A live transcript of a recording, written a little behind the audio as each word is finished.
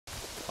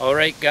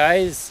Alright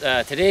guys,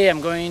 today I'm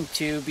going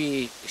to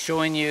be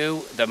showing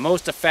you the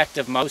most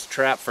effective mouse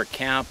trap for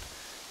camp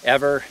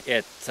ever.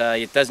 It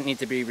doesn't need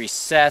to be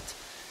reset.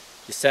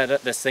 You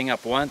set this thing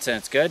up once and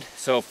it's good.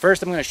 So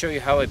first I'm going to show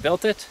you how I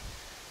built it,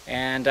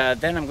 and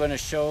then I'm going to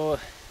show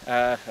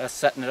us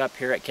setting it up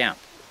here at camp.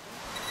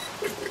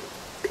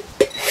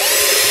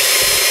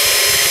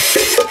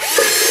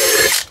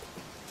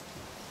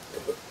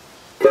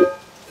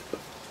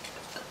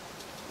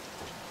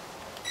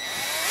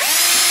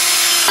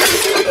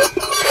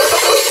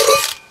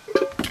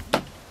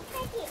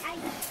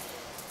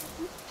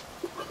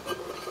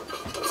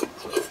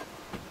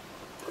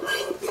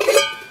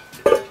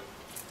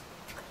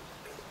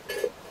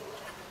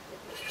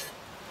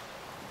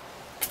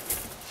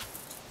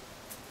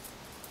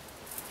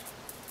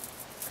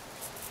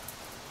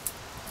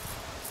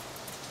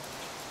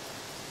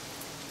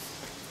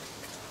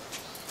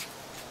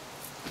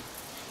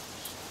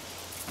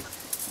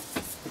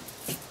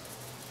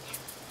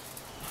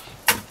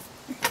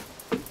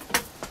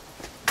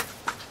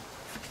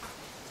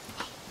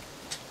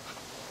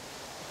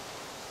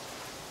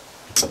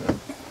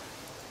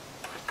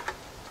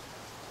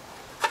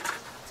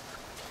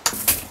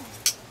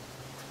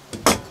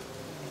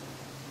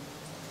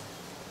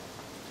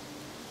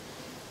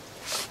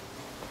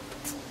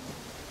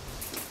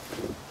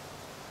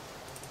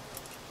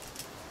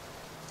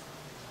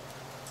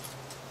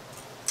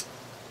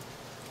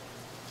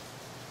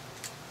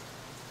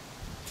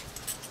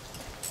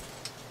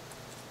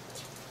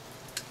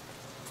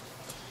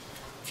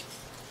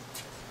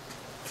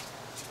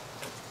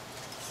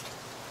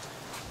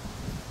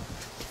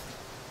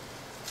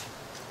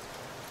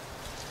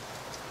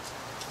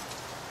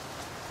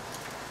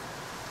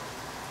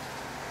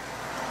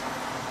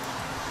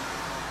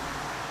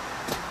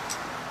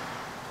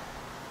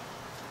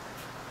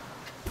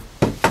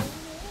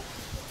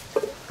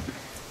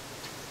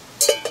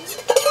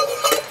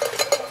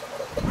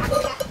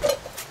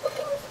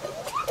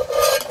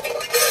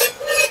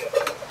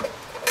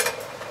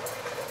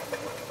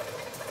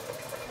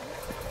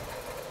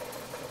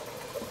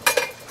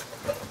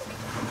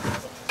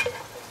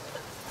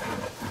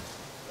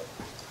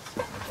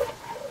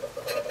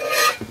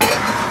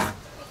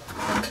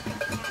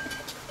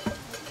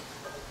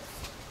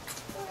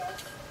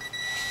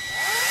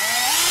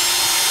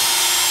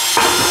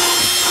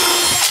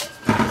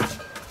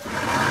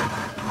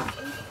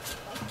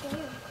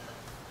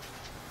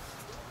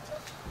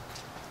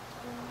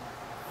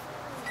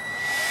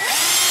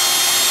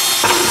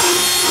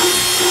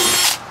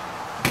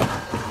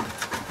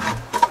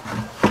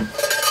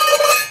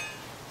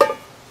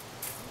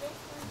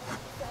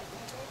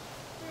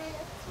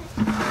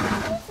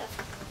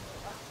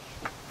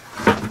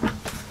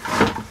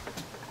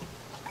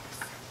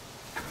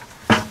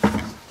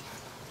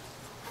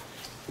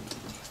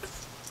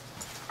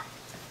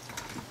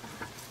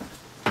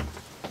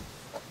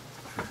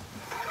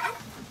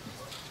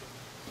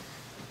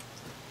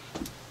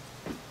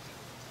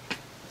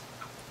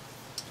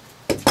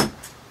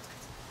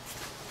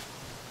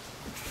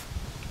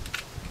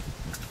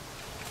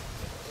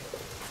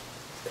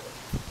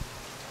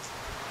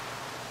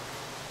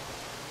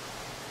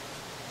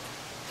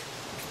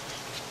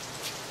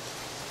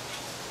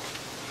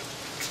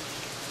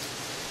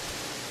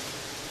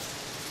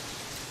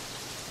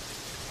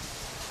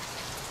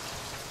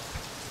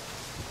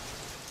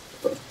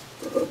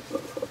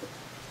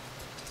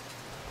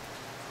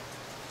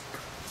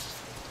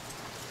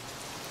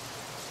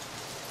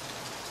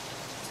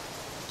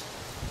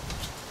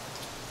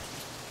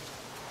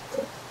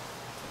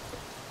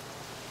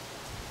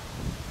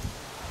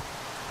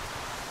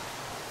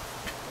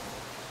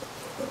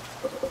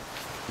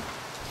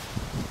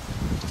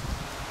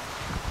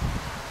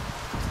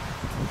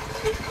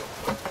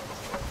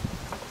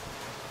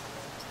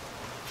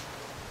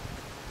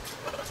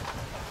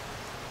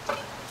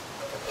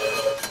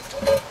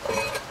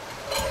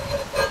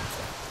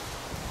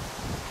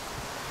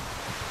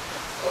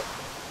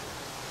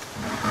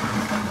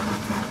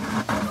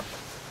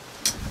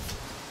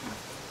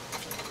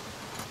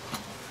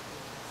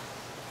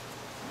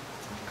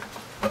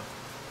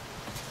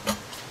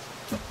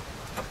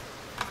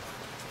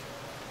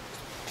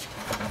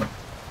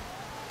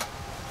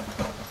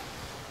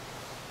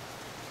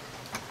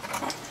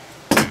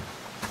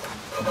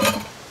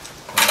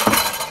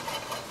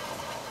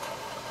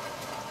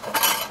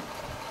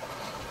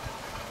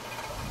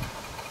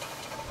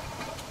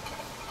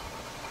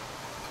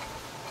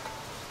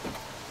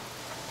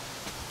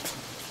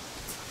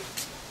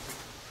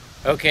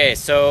 Okay,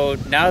 so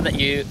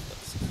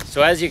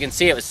as you can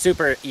see, it was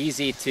super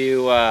easy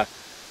to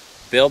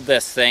build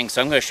this thing.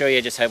 So I'm going to show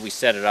you just how we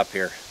set it up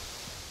here.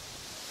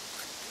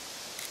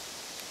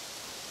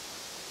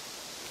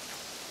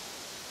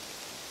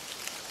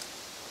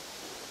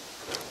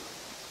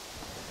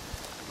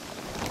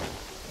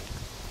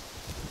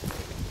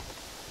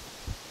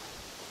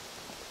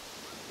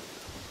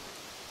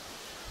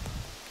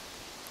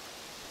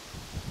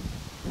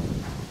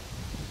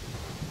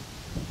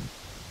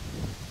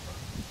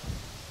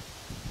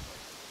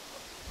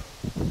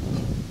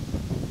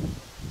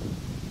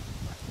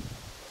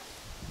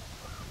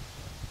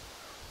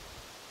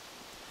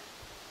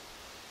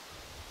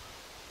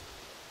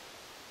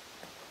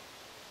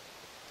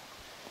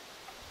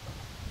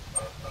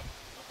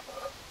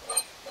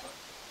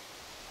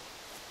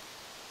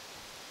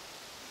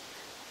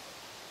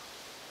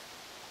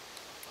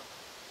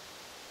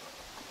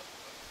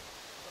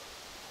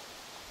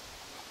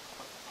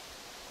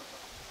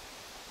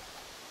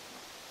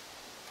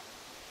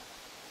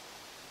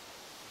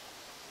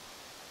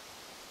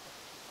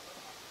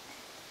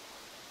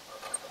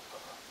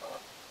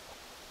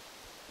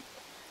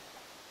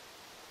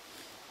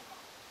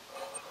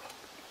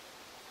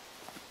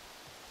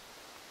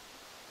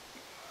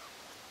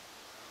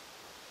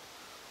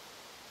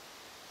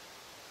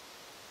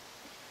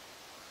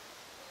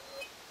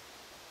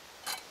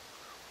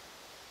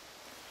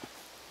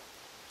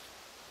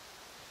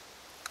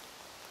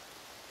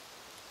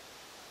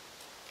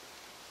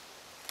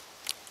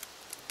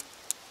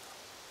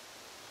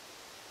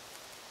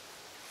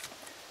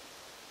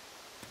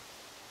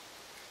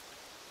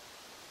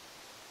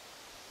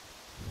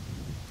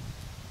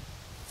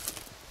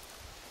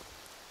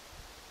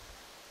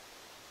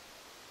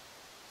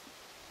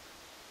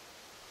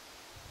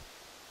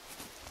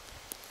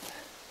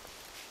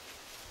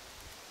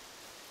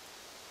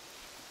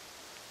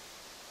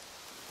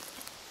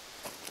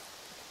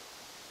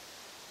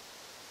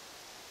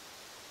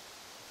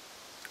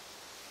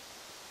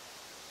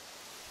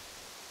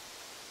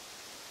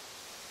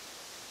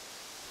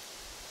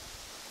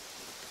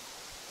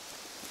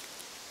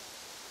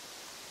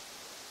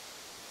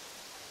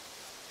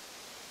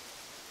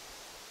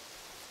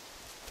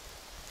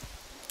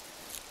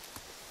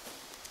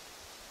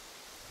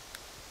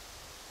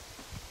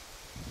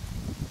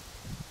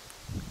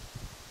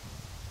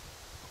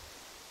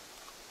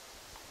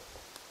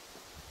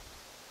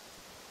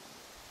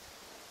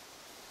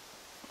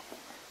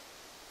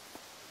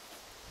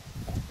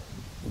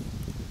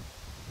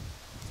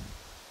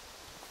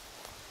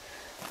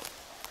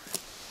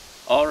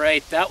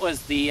 Alright, that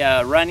was the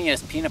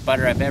runniest peanut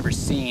butter I've ever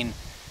seen.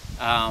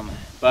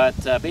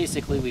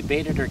 Basically we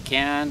baited her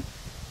can.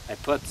 I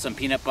put some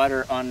peanut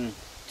butter on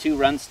 2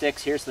 run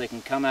sticks here so they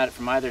can come at it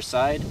from either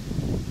side.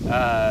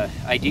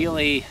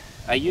 Ideally,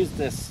 I used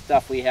this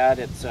stuff we had.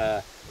 It's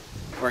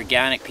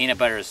organic peanut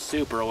butter. Is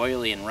super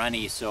oily and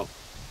runny, so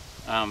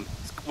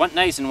it's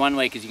nice in one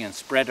way because you can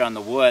spread it on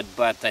the wood,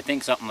 but I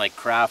think something like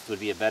Kraft would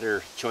be a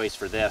better choice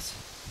for this.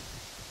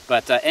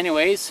 But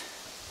anyways,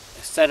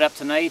 set up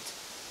tonight.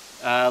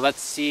 Let's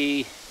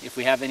see if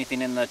we have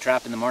anything in the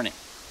trap in the morning.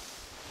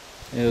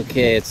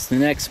 Okay, it's the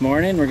next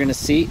morning. We're gonna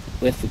see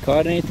if we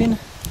caught anything.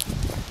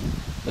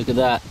 Look at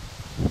that.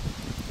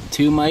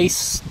 2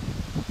 mice.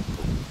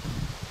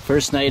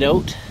 First night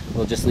out.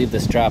 We'll just leave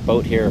this trap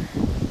out here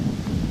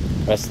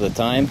rest of the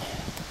time.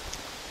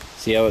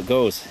 See how it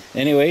goes.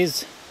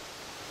 Anyways,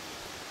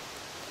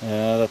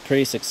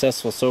 pretty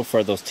successful so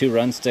far. Those 2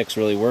 run sticks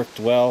really worked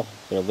well.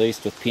 They're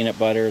laced with peanut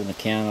butter, and the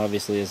can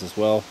obviously is as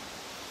well.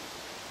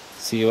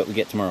 See what we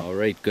get tomorrow.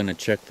 Alright, gonna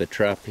check the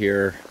trap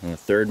here on the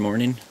 3rd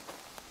morning.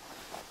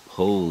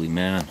 Holy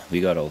man,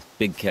 we got a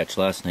big catch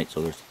last night,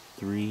 so there's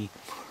 3,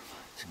 4, 5,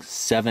 6,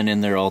 7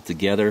 in there all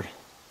together.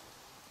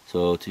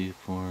 So 2,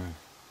 4,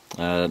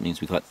 that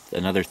means we caught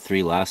another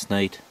 3 last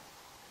night.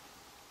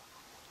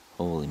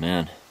 Holy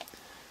man,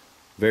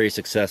 very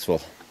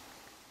successful.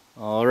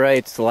 Alright,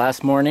 it's the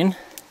last morning.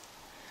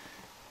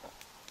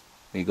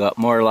 We got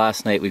more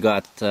last night. We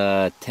got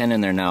 10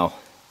 in there now.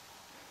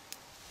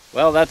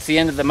 Well, that's the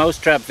end of the mouse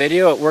trap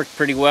video. It worked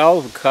pretty well.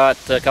 We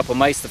caught a couple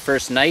mice the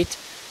first night.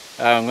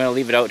 I'm going to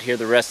leave it out here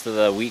the rest of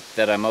the week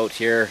that I'm out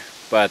here.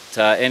 But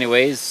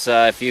anyways,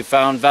 if you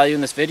found value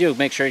in this video,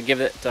 make sure to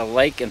give it a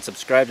like and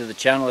subscribe to the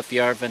channel if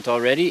you haven't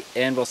already.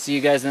 And we'll see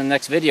you guys in the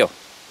next video.